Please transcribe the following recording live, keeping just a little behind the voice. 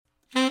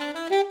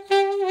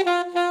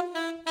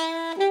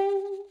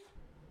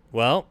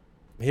Well,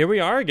 here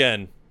we are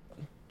again.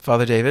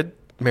 Father David,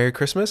 Merry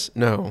Christmas?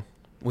 No,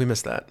 we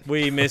missed that.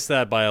 We missed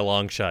that by a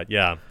long shot.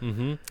 Yeah.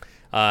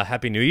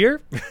 Happy New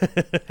Year.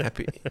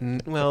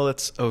 Well,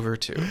 it's over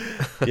too.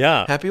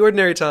 Yeah. Happy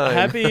ordinary time.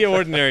 Happy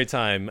ordinary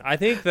time. I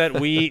think that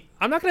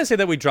I'm not going to say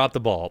that we dropped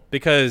the ball,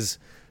 because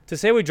to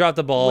say we dropped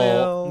the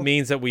ball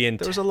means that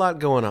there was a lot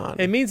going on.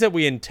 It means that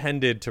we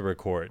intended to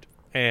record.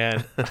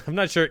 And I'm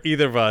not sure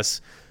either of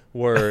us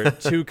were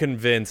too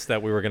convinced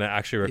that we were going to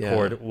actually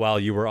record while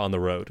you were on the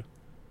road.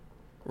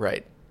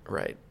 Right.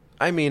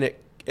 I mean,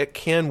 it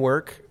can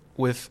work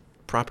with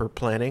proper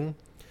planning,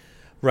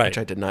 right? Which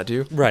I did not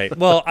do. Right.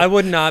 Well, I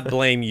would not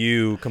blame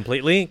you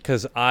completely,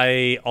 because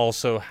I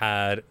also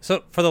had...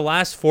 So for the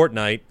last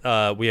fortnight,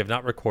 we have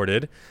not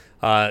recorded.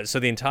 So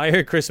the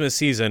entire Christmas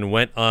season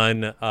went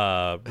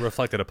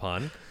unreflected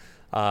upon,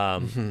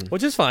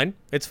 which is fine.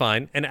 It's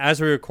fine. And as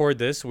we record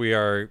this, we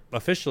are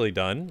officially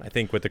done, I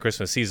think, with the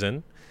Christmas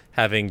season,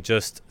 having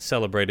just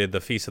celebrated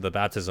the Feast of the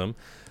Baptism.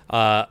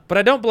 But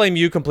I don't blame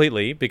you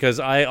completely, because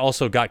I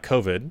also got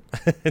COVID.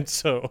 And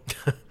so,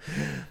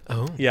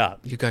 yeah.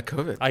 You got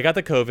COVID. I got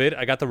the COVID.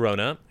 I got the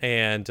Rona.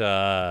 And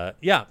so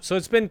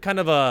it's been kind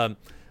of a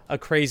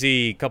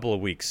crazy couple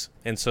of weeks.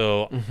 And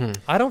so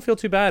I don't feel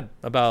too bad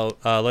about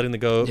letting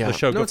the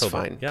show go. It's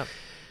forward. fine. Yeah.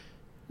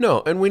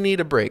 No, and we need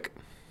a break.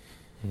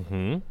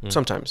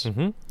 Sometimes.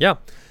 Yeah.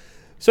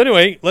 So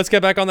anyway, let's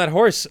get back on that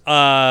horse.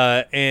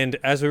 And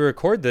as we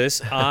record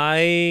this,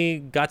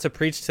 I got to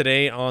preach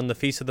today on the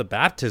Feast of the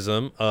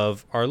Baptism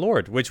of our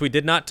Lord, which we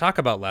did not talk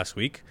about last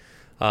week,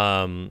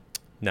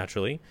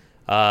 naturally.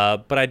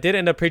 But I did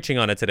end up preaching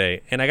on it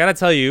today. And I got to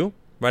tell you,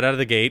 right out of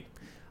the gate,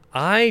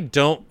 I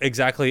don't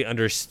exactly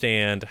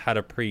understand how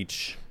to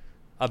preach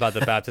about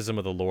the baptism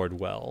of the Lord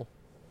well.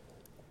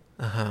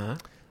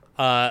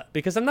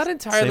 Because I'm not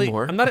entirely... Say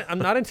more.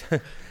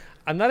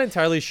 I'm not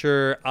entirely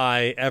sure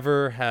I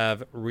ever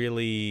have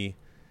really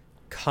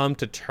come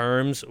to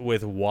terms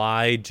with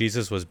why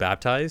Jesus was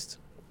baptized.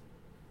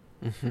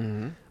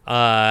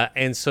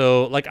 And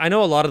so, like, I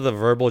know a lot of the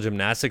verbal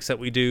gymnastics that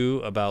we do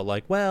about,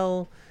 like,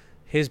 well,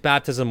 his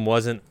baptism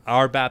wasn't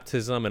our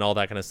baptism and all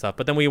that kind of stuff.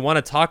 But then we want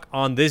to talk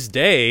on this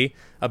day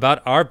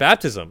about our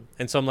baptism.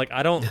 And so I'm like,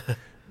 I don't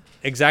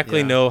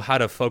exactly know how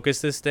to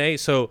focus this day.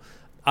 So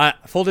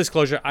full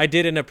disclosure, I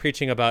did end up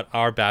preaching about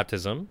our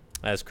baptism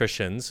as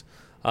Christians.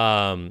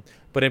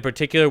 But in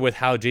particular with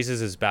how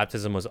Jesus'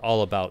 baptism was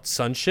all about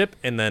sonship,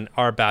 and then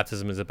our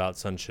baptism is about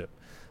sonship,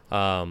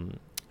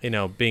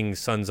 being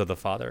sons of the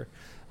Father,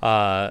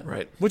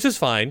 Right. Which is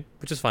fine.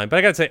 But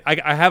I gotta say,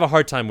 I have a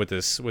hard time with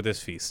this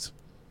feast.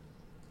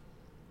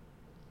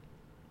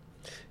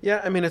 Yeah,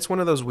 I mean, it's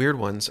one of those weird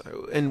ones,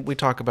 and we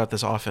talk about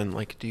this often,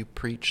 like, do you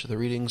preach the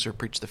readings or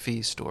preach the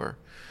feast? Or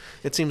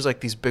it seems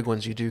like these big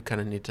ones, you do kind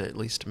of need to at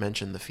least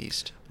mention the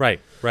feast. Right.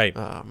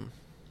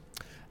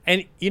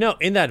 And,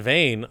 in that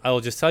vein, I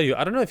will just tell you,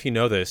 I don't know if you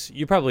know this.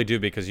 You probably do,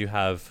 because you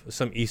have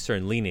some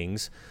Eastern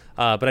leanings.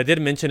 But I did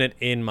mention it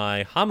in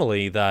my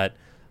homily that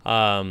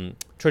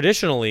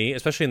traditionally,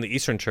 especially in the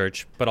Eastern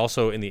Church, but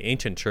also in the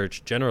ancient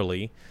church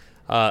generally,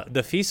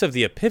 the Feast of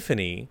the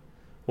Epiphany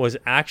was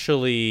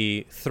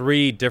actually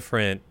 3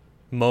 different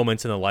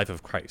moments in the life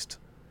of Christ.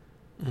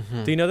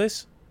 Do you know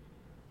this?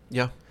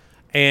 Yeah.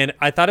 And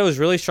I thought it was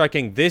really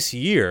striking this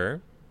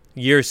year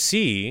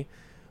C,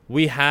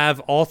 we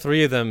have all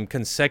 3 of them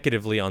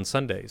consecutively on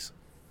Sundays.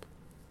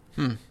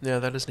 Yeah,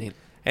 that is neat.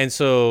 And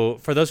so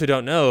for those who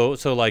don't know,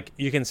 so like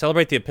you can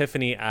celebrate the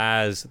Epiphany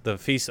as the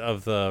feast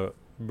of the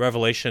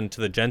revelation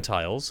to the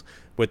Gentiles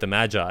with the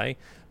Magi,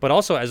 but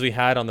also as we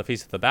had on the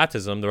Feast of the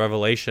Baptism, the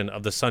revelation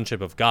of the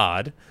sonship of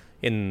God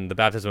in the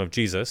baptism of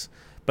Jesus.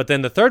 But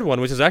then the third one,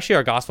 which is actually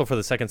our gospel for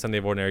the second Sunday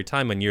of Ordinary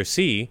Time in year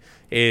C,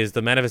 is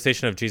the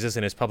manifestation of Jesus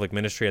in his public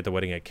ministry at the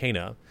wedding at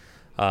Cana.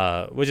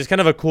 Which is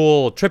kind of a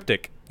cool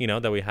triptych,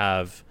 that we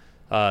have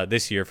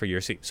this year for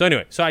year C. So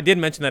anyway, I did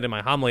mention that in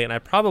my homily, and I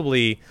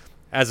probably,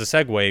 as a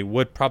segue,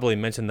 would probably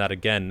mention that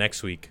again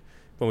next week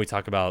when we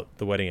talk about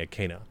the wedding at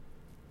Cana.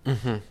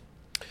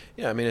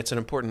 Yeah, I mean, it's an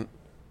important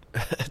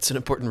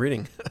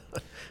reading,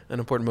 an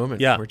important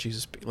moment where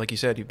Jesus, like you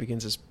said, he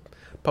begins his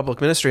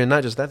public ministry, and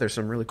not just that, there's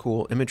some really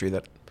cool imagery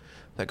that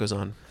goes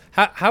on.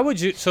 How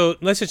would you? So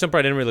let's just jump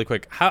right in really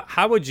quick.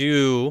 How would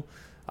you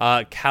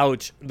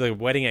couch the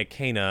wedding at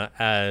Cana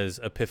as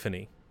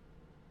Epiphany?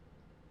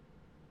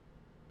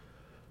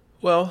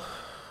 Well,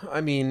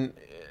 I mean,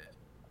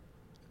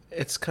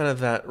 it's kind of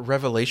that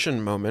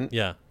revelation moment,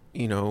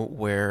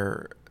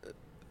 where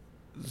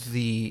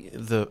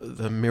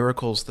the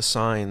miracles, the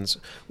signs,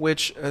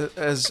 which,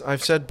 as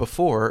I've said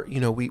before,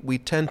 we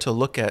tend to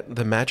look at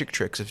the magic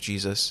tricks of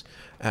Jesus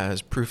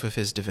as proof of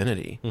his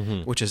divinity,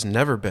 which has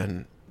never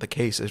been the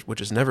case, which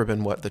has never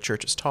been what the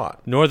church has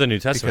taught. Nor the New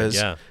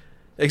Testament,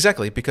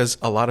 Exactly, because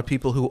a lot of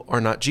people who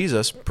are not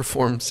Jesus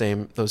perform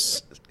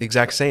those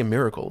exact same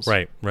miracles,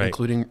 right,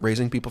 including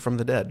raising people from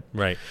the dead.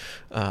 Right.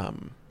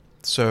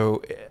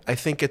 So I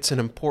think it's an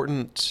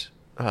important,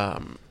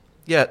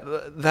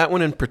 that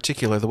one in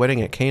particular, the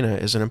wedding at Cana,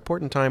 is an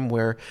important time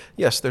where,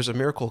 yes, there's a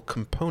miracle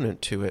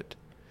component to it,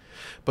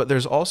 But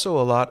there's also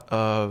a lot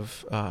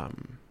of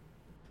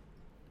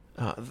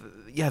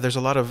there's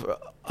a lot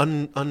of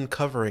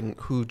uncovering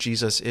who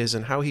Jesus is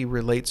and how he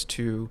relates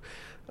to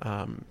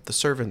the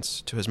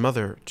servants, to his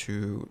mother,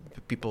 to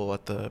the people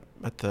at the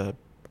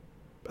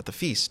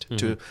feast,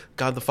 to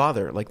God the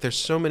Father. Like, there's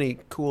so many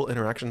cool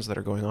interactions that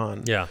are going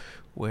on. Yeah.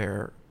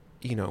 Where,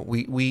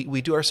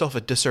 we do ourselves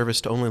a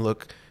disservice to only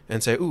look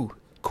and say, "Ooh,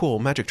 cool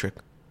magic trick.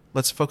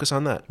 Let's focus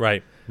on that."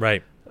 Right.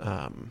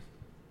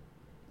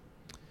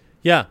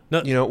 Yeah.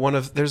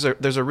 No. There's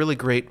a really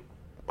great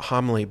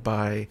homily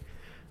by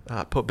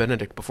Pope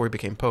Benedict before he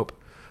became Pope.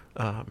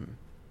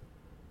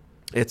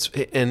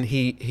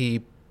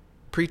 He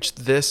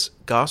preached this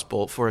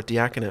gospel for a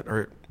diaconate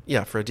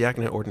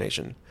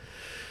ordination.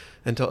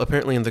 Until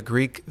apparently in the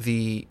Greek,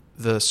 the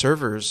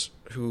servers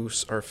who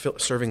are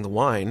serving the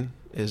wine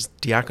is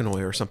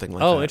diakonoi or something like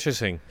that. Oh,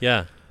 interesting.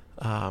 Yeah.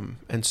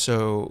 And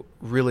so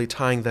really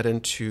tying that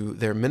into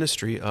their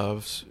ministry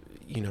of,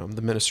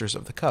 the ministers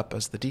of the cup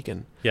as the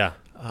deacon. Yeah.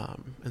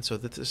 And so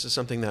that this is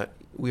something that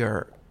we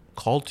are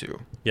called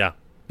to. Yeah.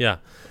 Yeah.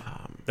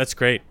 That's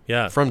great.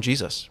 Yeah. From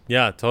Jesus.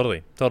 Yeah,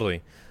 totally.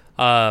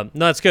 No,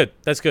 that's good.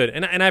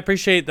 And I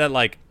appreciate that,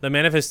 like, the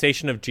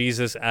manifestation of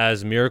Jesus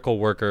as miracle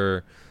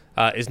worker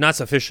is not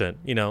sufficient.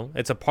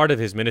 It's a part of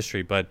his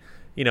ministry, but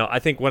I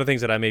think one of the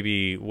things that I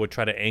maybe would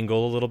try to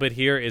angle a little bit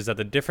here is that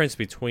the difference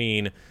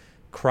between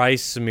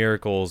Christ's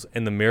miracles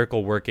and the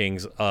miracle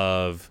workings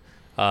of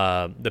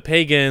the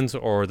pagans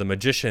or the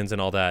magicians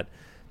and all that,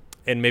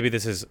 and maybe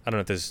this is, I don't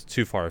know if this is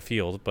too far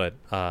afield, but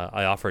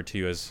I offer it to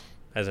you as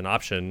an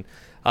option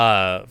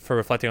for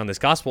reflecting on this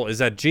gospel, is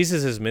that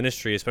Jesus'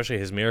 ministry, especially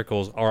his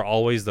miracles, are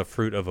always the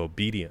fruit of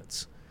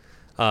obedience.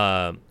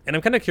 And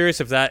I'm kind of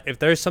curious if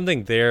there's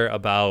something there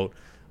about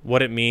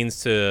what it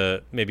means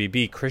to maybe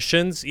be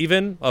Christians,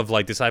 even of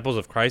like disciples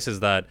of Christ, is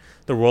that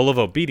the role of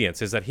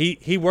obedience is that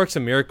he works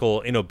a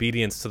miracle in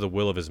obedience to the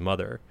will of his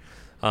mother.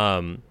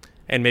 And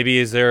maybe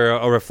is there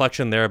a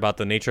reflection there about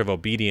the nature of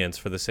obedience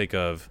for the sake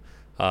of,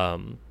 I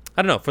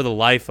don't know, for the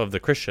life of the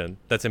Christian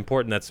that's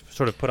important, that's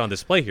sort of put on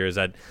display here, is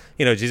that,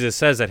 Jesus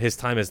says that his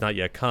time has not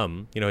yet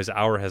come, his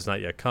hour has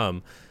not yet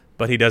come,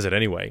 but he does it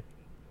anyway,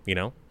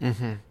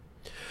 Mm-hmm.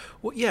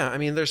 Well, yeah, I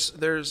mean,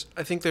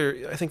 I think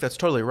that's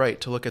totally right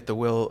to look at the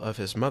will of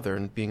his mother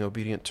and being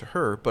obedient to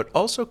her, but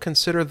also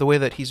consider the way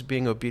that he's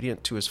being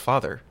obedient to his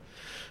father.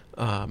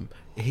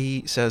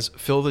 He says,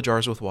 "Fill the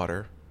jars with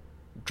water,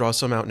 draw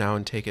some out now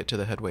and take it to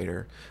the head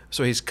waiter."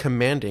 So he's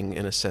commanding,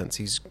 in a sense.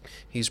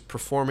 He's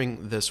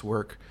performing this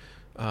work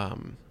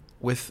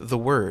with the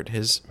word,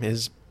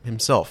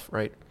 himself,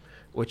 right,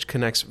 which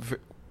connects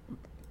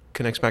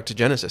back to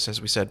Genesis,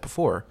 as we said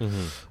before.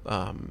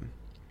 Mm-hmm.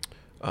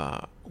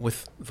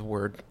 With the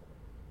Word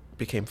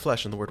became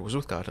flesh, and the Word was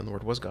with God, and the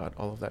Word was God,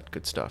 all of that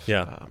good stuff.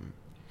 Yeah.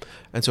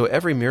 And so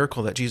every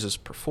miracle that Jesus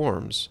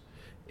performs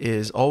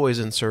is always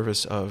in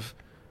service of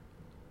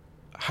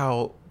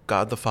how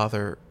God the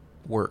Father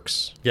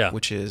works,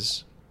 which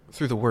is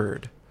through the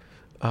Word,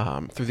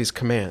 through these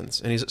commands.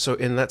 And so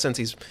in that sense,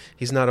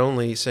 he's not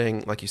only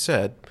saying, like you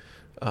said,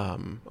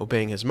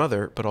 obeying his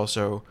mother, but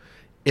also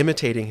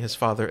imitating his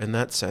Father in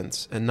that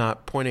sense, and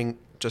not pointing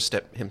just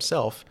at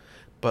himself,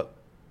 but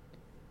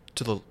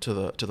to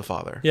the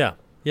Father. Yeah.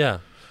 No,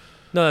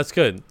 that's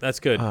good.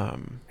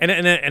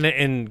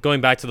 And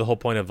going back to the whole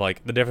point of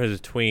like the difference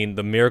between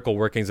the miracle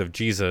workings of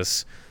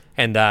Jesus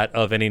and that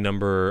of any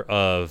number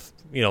of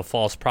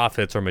false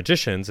prophets or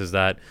magicians, is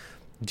that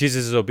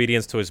Jesus'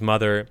 obedience to his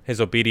mother, his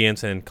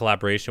obedience and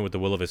collaboration with the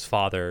will of his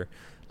Father,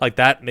 like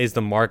that is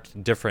the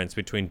marked difference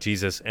between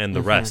Jesus and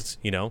the rest.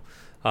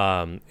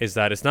 Is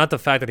that it's not the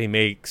fact that he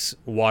makes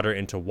water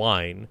into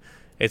wine.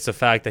 It's the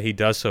fact that he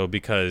does so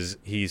because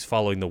he's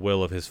following the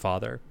will of his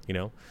Father,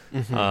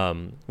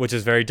 which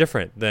is very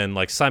different than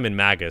like Simon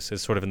Magus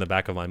is sort of in the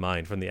back of my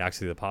mind from the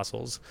Acts of the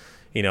Apostles.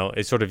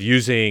 It's sort of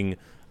using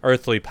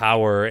earthly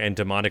power and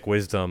demonic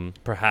wisdom,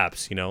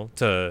 perhaps,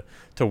 to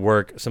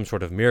work some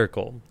sort of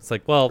miracle. It's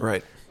like, well,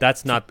 right.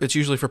 That's not... It's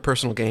usually for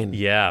personal gain.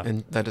 Yeah.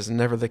 And that is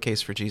never the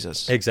case for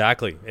Jesus.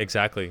 Exactly.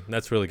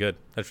 That's really good.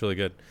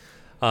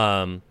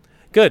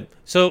 Good.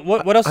 So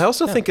what else? I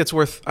also think it's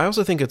worth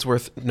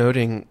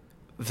noting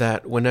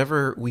that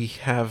whenever we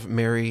have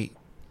Mary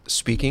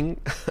speaking,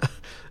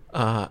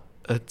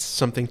 it's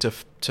something to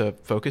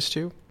focus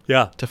to.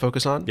 Yeah. To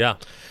focus on. Yeah.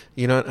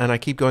 And I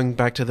keep going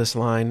back to this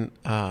line,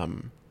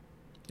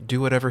 do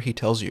whatever he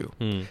tells you.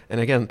 And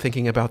again,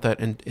 thinking about that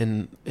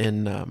in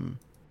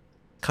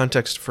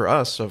context for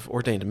us of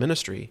ordained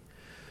ministry,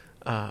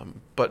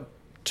 but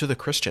to the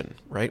Christian,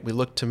 right? We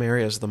look to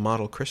Mary as the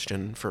model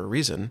Christian for a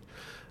reason,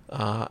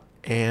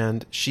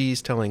 and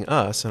she's telling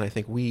us, and I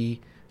think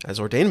we as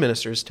ordained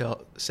ministers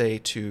say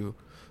to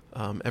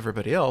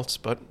everybody else,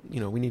 but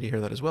we need to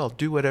hear that as well.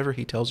 Do whatever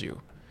he tells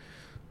you.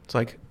 It's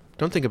like,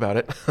 don't think about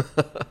it.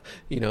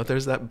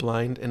 There's that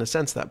blind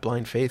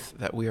faith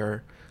that we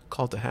are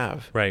called to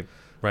have. Right.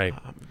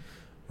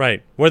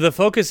 Where the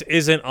focus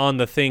isn't on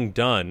the thing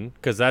done,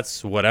 because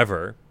that's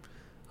whatever,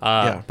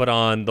 but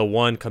on the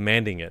one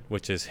commanding it,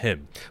 which is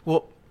him.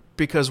 Well,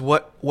 Because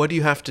what do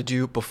you have to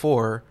do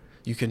before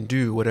you can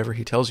do whatever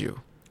he tells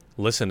you?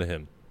 Listen to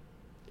him.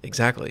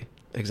 Exactly.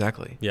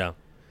 Yeah.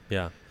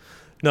 Yeah.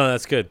 No,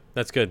 that's good.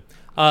 That's good.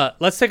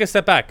 Let's take a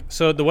step back.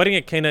 So the wedding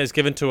at Cana is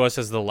given to us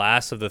as the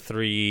last of the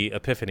three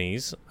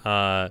epiphanies.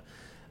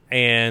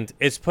 And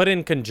it's put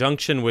in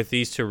conjunction with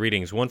these two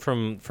readings, one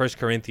from 1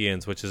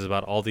 Corinthians, which is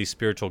about all these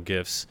spiritual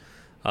gifts,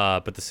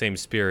 but the same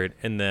spirit.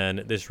 And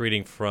then this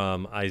reading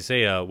from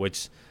Isaiah,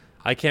 which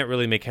I can't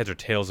really make heads or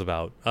tails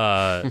about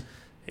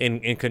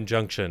in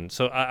conjunction.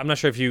 So I'm not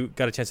sure if you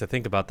got a chance to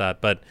think about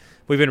that, but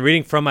we've been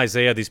reading from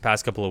Isaiah these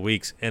past couple of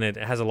weeks, and it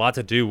has a lot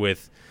to do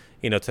with,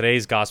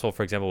 today's gospel,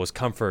 for example, was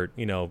comfort,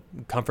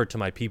 comfort to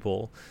my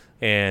people,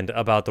 and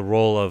about the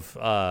role of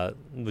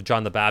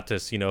John the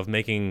Baptist, of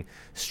making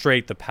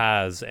straight the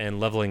paths and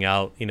leveling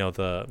out,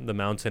 the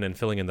mountain and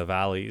filling in the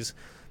valleys.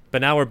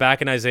 But now we're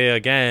back in Isaiah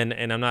again,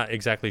 and I'm not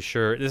exactly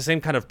sure. It's the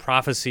same kind of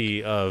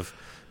prophecy of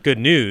good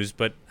news,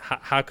 but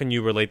how can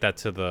you relate that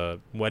to the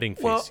wedding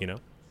feast,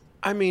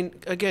 I mean,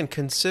 again,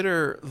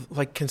 consider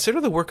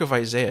the work of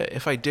Isaiah.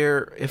 If I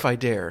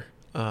dare,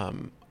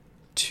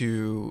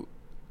 to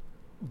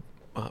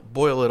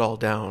boil it all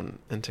down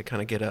and to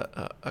kind of get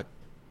a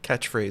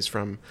catchphrase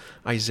from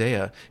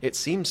Isaiah, it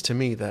seems to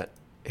me that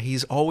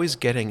he's always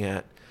getting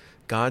at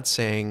God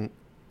saying,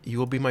 "You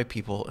will be my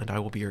people, and I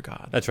will be your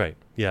God." That's right.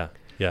 Yeah.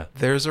 Yeah.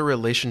 There's a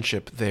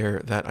relationship there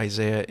that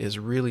Isaiah is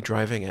really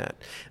driving at.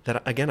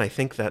 That, again, I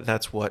think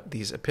that's what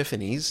these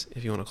epiphanies,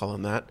 if you want to call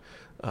them that,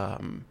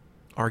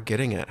 are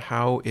getting at.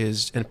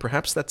 And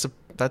perhaps that's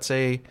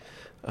a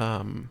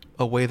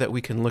way that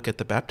we can look at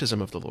the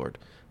baptism of the Lord.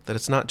 That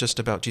it's not just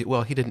about,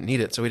 well, he didn't need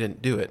it, so he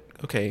didn't do it.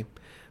 Okay,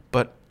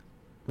 but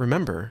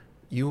remember,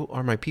 you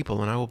are my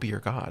people, and I will be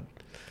your God.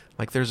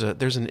 Like there's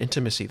an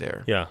intimacy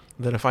there. Yeah.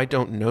 That if I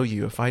don't know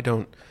you, if I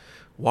don't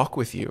walk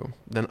with you,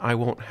 then I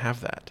won't have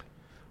that.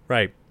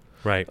 Right.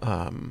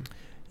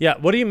 Yeah.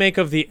 What do you make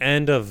of the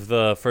end of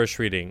the first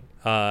reading?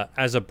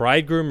 As a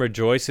bridegroom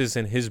rejoices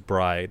in his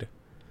bride,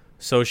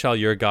 so shall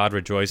your God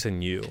rejoice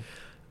in you.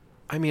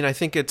 I mean, I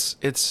think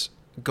it's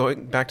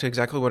going back to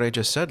exactly what I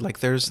just said. Like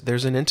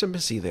there's an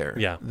intimacy there.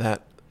 Yeah.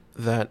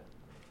 That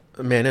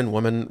man and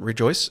woman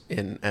rejoice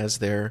in as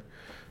their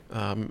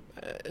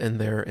in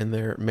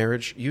their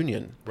marriage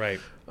union. Right.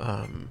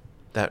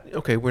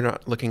 We're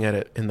not looking at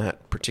it in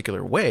that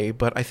particular way,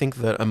 but I think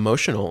the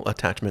emotional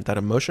attachment, that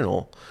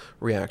emotional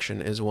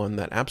reaction, is one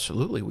that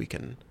absolutely we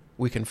can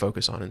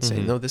focus on and say,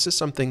 no, this is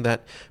something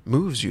that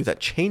moves you, that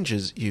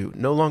changes you,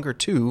 no longer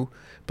two,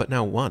 but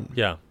now one.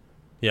 Yeah.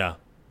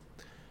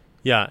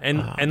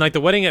 And like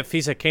the wedding at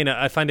Feast at Cana,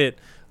 I find it,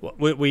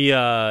 we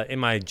in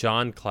my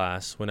John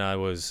class when I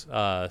was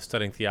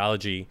studying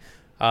theology,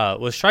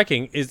 was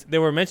striking is they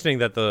were mentioning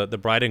that the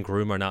bride and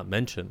groom are not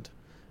mentioned,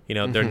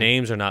 their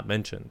names are not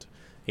mentioned,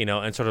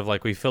 and sort of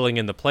like we filling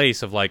in the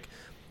place of like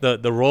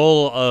the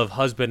role of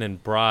husband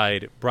and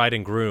bride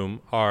and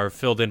groom are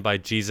filled in by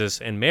Jesus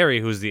and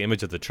Mary, who's the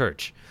image of the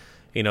church,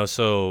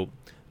 so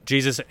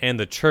Jesus and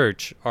the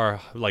church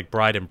are like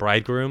bride and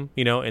bridegroom,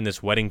 in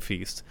this wedding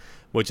feast,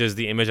 which is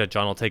the image that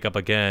John will take up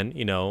again,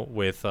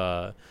 with,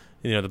 the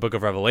book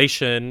of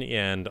Revelation,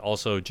 and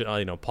also,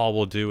 Paul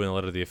will do in the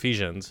letter to the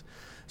Ephesians.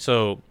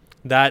 So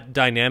that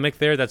dynamic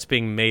there that's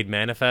being made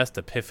manifest,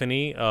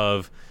 epiphany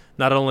of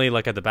not only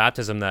like at the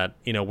baptism that,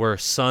 we're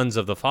sons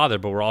of the Father,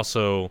 but we're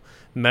also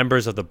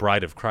members of the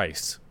bride of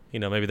Christ.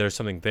 Maybe there's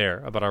something there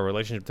about our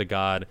relationship to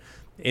God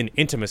in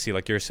intimacy,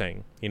 like you're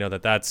saying,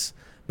 that's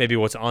maybe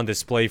what's on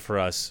display for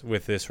us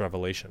with this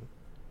revelation.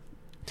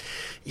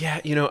 Yeah,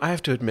 I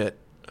have to admit,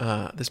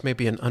 this may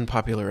be an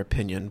unpopular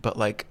opinion, but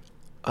like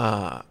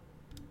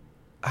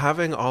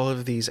having all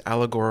of these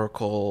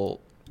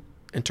allegorical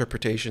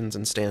interpretations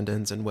and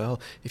stand-ins, and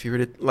if you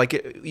were to,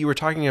 like you were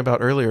talking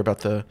about earlier about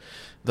the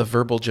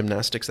verbal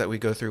gymnastics that we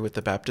go through with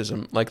the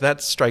baptism, like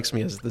that strikes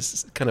me as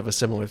this kind of a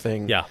similar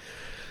thing. Yeah.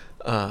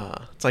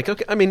 It's like,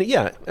 okay, I mean,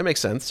 yeah, it makes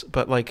sense,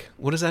 but like,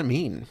 what does that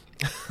mean?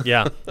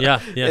 Yeah.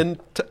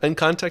 In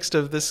context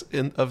of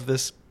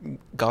this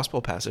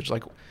gospel passage,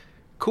 like,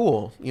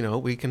 cool,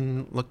 we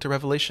can look to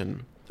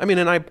Revelation. I mean,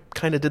 and I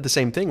kind of did the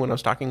same thing when I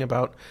was talking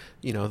about,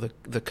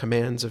 the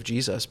commands of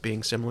Jesus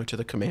being similar to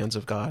the commands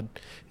of God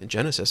in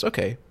Genesis.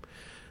 Okay,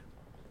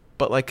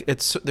 but like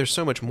there's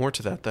so much more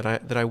to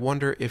that I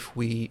wonder if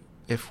we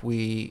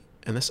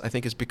and this I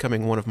think is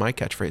becoming one of my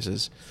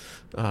catchphrases.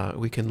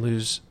 We can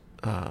lose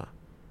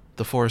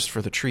the forest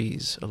for the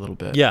trees a little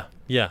bit. Yeah.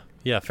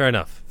 Fair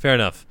enough.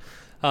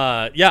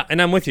 Yeah,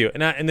 and I'm with you.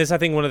 And this I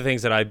think one of the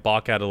things that I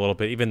balk at a little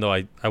bit, even though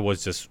I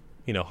was just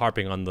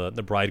harping on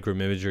the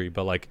bridegroom imagery,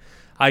 but like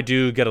I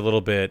do get a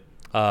little bit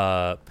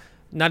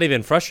not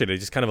even frustrated,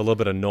 just kind of a little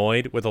bit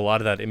annoyed with a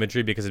lot of that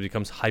imagery because it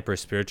becomes hyper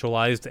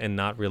spiritualized and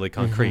not really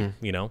concrete.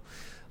 No,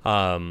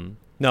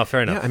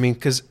 fair enough. Yeah, I mean,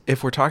 because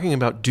if we're talking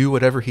about do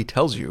whatever he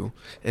tells you,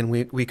 and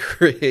we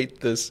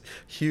create this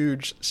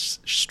huge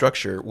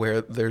structure where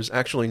there's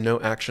actually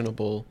no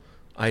actionable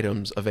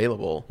items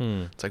available,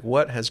 it's like,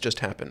 what has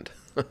just happened?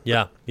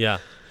 Yeah.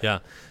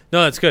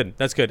 No, that's good.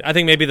 That's good. I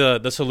think maybe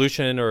the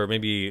solution, or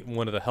maybe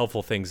one of the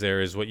helpful things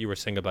there, is what you were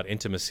saying about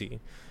intimacy.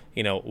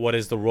 What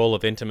is the role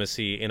of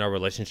intimacy in our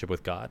relationship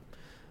with God?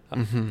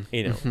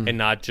 And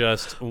not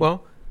just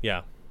Well,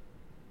 yeah.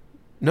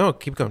 no,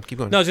 keep going, keep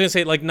going. No, I was going to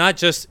say, like, not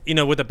just,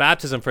 with the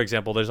baptism, for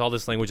example, there's all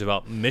this language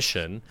about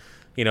mission,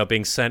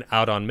 being sent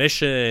out on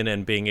mission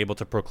and being able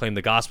to proclaim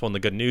the gospel and the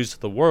good news to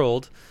the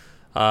world.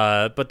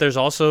 But there's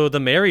also the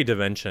Mary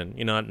dimension,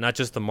 not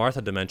just the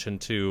Martha dimension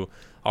to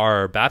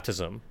our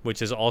baptism,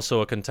 which is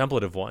also a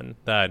contemplative one,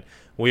 that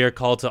we are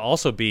called to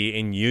also be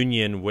in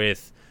union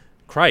with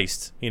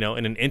Christ, in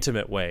an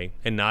intimate way,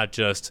 and not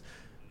just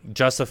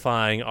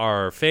justifying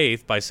our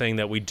faith by saying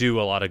that we do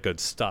a lot of good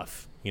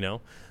stuff,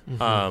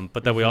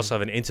 but that we also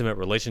have an intimate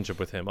relationship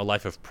with him, a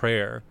life of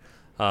prayer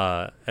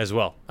as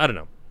well. I don't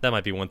know. That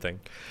might be one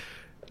thing.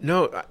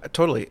 No,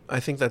 totally.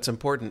 I think that's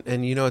important.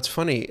 And, it's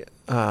funny,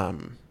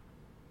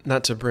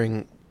 not to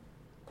bring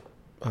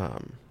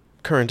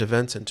current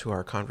events into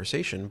our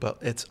conversation,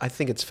 but I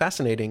think it's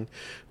fascinating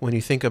when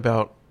you think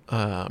about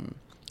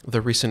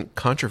the recent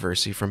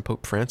controversy from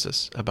Pope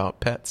Francis about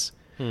pets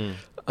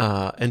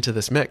into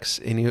this mix.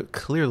 And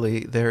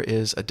clearly there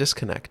is a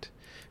disconnect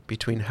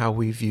between how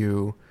we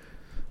view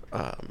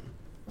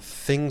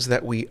things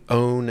that we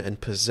own and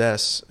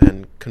possess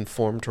and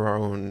conform to our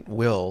own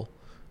will,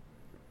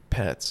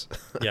 pets,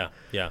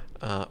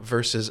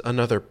 versus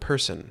another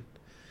person.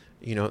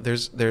 There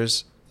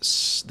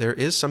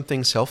is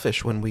something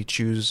selfish when we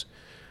choose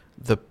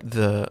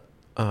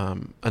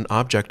an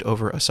object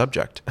over a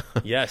subject.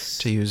 Yes.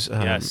 to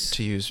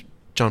use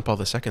John Paul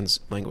II's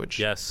language.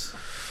 Yes.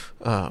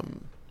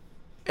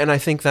 And I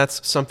think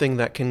that's something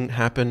that can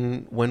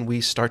happen when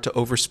we start to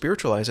over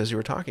spiritualize, as you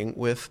were talking,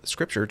 with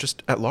Scripture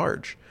just at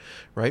large,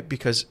 right?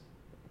 Because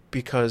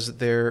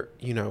we're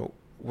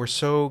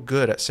so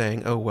good at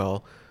saying, oh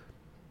well,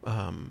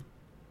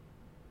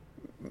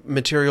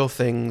 material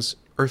things,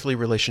 earthly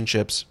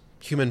relationships,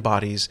 human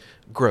bodies,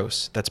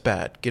 gross, that's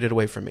bad, get it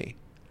away from me.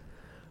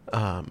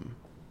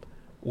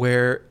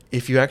 Where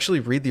if you actually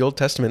read the Old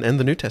Testament and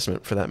the New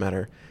Testament for that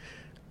matter,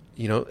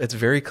 it's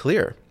very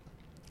clear.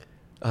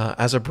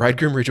 As a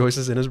bridegroom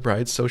rejoices in his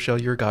bride, so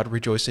shall your God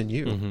rejoice in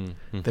you.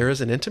 There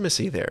is an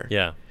intimacy there.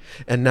 Yeah.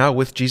 And now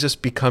with Jesus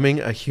becoming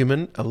a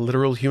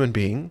literal human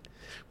being,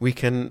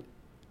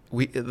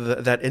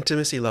 that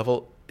intimacy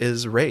level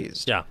is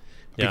raised. Yeah.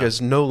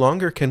 Because no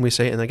longer can we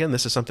say, and again,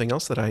 this is something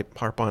else that I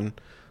harp on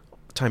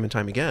time and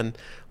time again,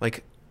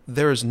 like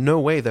there is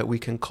no way that we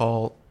can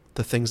call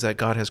the things that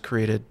God has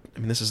created. I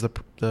mean, this is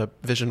the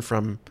vision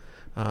from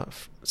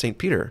St.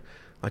 Peter.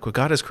 Like what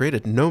God has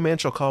created, no man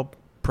shall call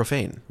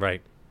profane.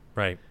 Right.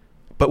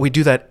 But we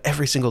do that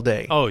every single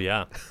day. Oh,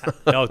 yeah.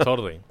 No,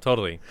 totally.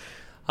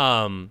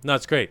 No,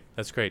 that's great.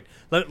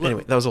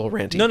 Anyway, that was a little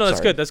ranty. No, that's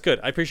Sorry. good. That's good.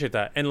 I appreciate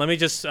that. And let me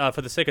just,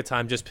 for the sake of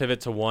time, just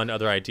pivot to one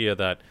other idea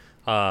that,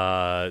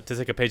 to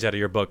take a page out of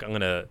your book, I'm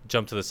going to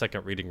jump to the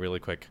second reading really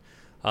quick.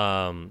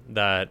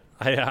 That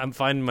I'm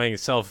finding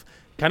myself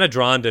kind of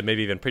drawn to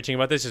maybe even preaching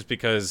about this, just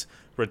because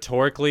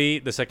rhetorically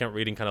the second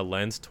reading kind of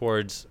lends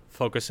towards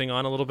focusing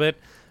on a little bit.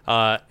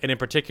 And in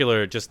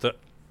particular, just the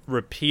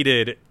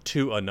repeated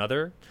to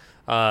another.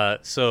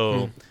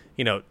 To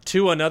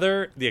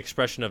another, the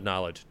expression of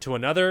knowledge, to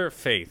another,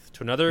 faith,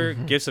 to another,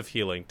 gifts of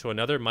healing, to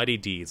another, mighty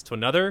deeds, to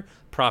another,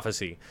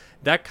 prophecy.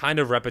 That kind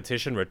of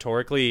repetition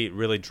rhetorically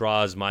really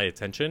draws my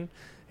attention.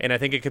 And I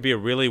think it could be a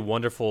really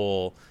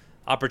wonderful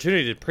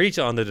opportunity to preach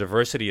on the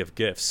diversity of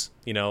gifts,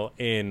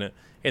 in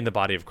the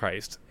body of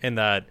Christ, and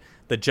that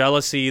the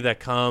jealousy that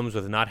comes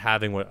with not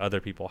having what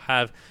other people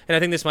have. And I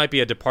think this might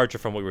be a departure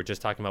from what we were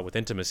just talking about with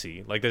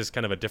intimacy. Like there's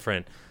kind of a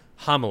different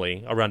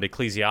homily around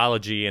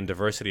ecclesiology and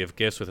diversity of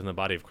gifts within the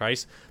body of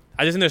Christ.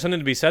 I just think there's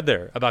something to be said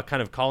there about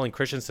kind of calling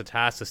Christians to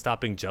task to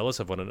stop being jealous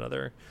of one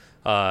another,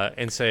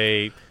 and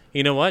say,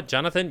 you know what,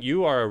 Jonathan,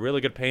 you are a really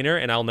good painter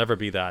and I'll never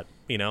be that,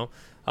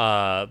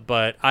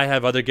 but I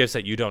have other gifts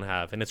that you don't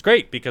have. And it's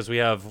great because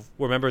we're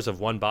members of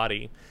one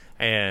body.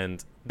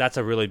 And that's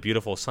a really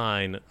beautiful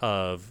sign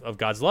of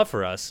God's love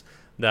for us,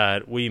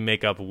 that we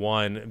make up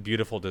one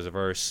beautiful,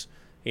 diverse,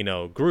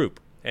 group.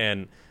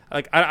 And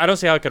like, I don't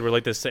see how I could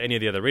relate this to any of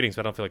the other readings,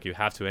 but I don't feel like you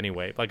have to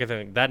anyway. Like, I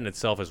think that in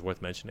itself is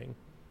worth mentioning.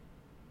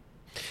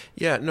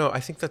 Yeah, no, I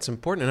think that's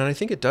important. And I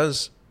think it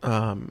does,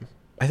 I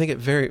think it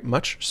very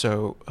much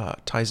so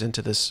ties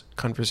into this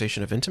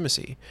conversation of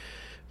intimacy.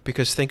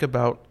 Because think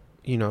about,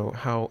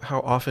 how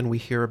often we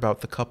hear about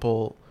the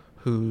couple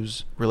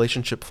whose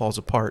relationship falls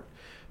apart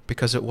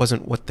because it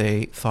wasn't what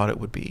they thought it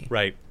would be.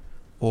 Right.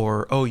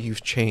 Or, oh,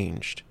 you've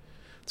changed.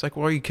 It's like,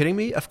 well, are you kidding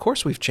me? Of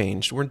course we've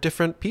changed. We're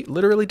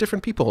literally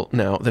different people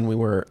now than we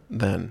were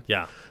then.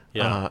 Yeah.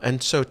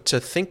 And so to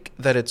think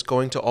that it's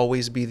going to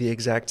always be the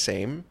exact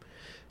same,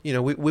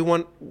 we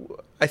want,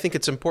 I think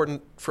it's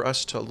important for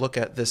us to look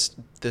at this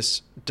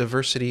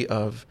diversity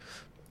of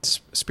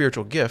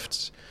spiritual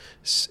gifts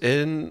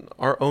in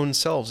our own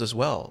selves as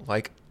well.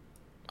 Like,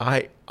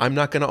 I'm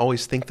not going to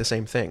always think the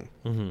same thing.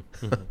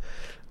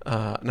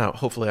 Now,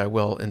 hopefully I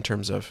will in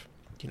terms of,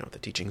 the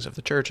teachings of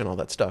the church and all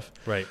that stuff.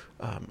 Right.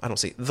 I don't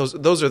see that's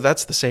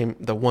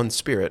the one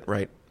spirit,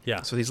 right?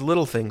 Yeah. So these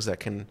little things that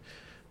can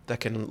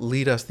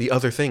lead us, the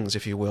other things,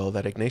 if you will,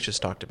 that Ignatius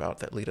talked about,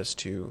 that lead us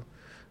to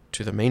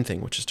the main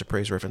thing, which is to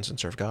praise, reverence, and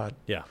serve God.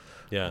 Yeah.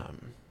 Yeah.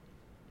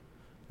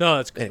 No,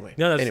 that's good. Anyway.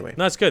 No,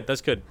 that's good.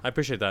 That's good. I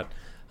appreciate that.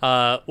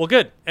 Well,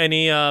 good.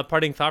 Any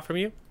parting thought from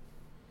you?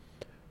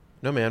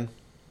 No, man.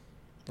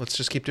 Let's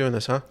just keep doing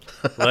this, huh?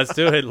 Let's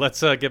do it.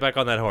 Let's get back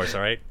on that horse.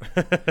 All right.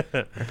 All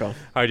right, pal. All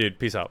right, dude.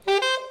 Peace out.